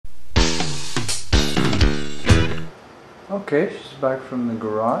Okay, she's back from the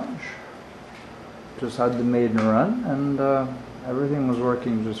garage. Just had the maiden run and everything was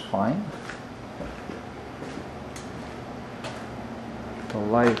working just fine. The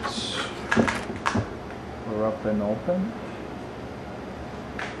lights were up and open.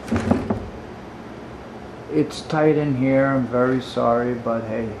 It's tight in here, I'm very sorry, but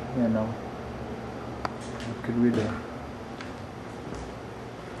hey, you know, what could we do?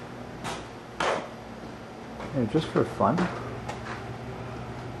 Yeah, just for fun.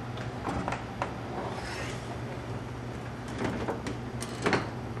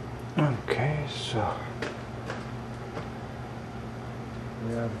 Okay, so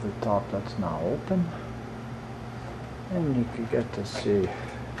we have the top that's now open, and you can get to see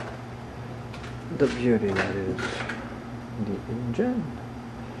the beauty that is the engine.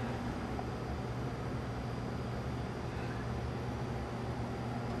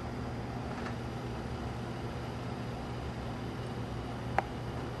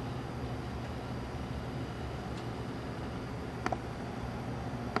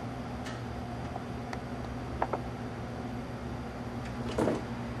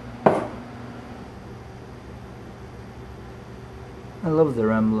 I love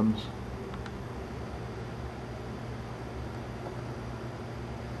their emblems.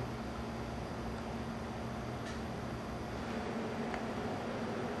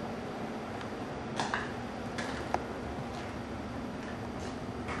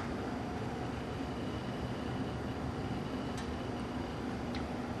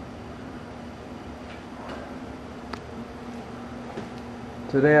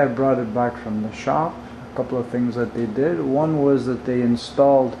 Today I brought it back from the shop. A couple of things that they did. One was that they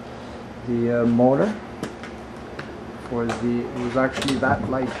installed the motor for the, it was actually that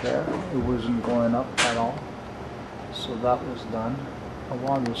light there. It wasn't going up at all. So that was done. Oh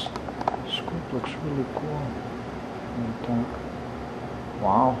wow, this scoop looks really cool.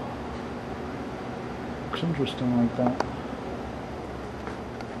 Wow. Looks interesting like that.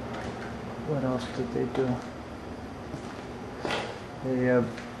 What else did they do? They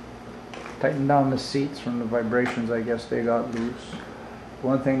tightened down the seats from the vibrations. I guess they got loose.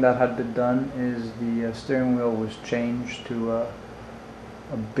 One thing that had been done is the steering wheel was changed to a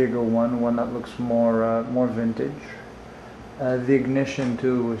bigger one that looks more vintage. The ignition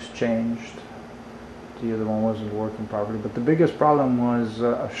too was changed. The other one wasn't working properly. But the biggest problem was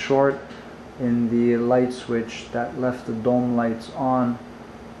a short in the light switch that left the dome lights on,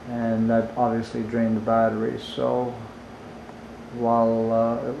 and that obviously drained the battery. So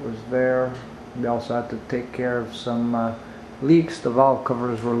while it was there, we also had to take care of some leaks. The valve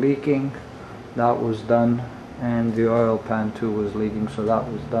covers were leaking, that was done, and the oil pan too was leaking, so that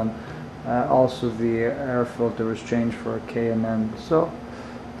was done. Also the air filter was changed for a K&N. So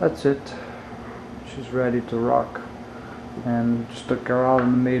that's it. She's ready to rock, and just took her out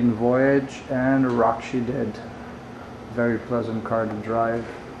on the maiden voyage, and rock she did. Very pleasant car to drive.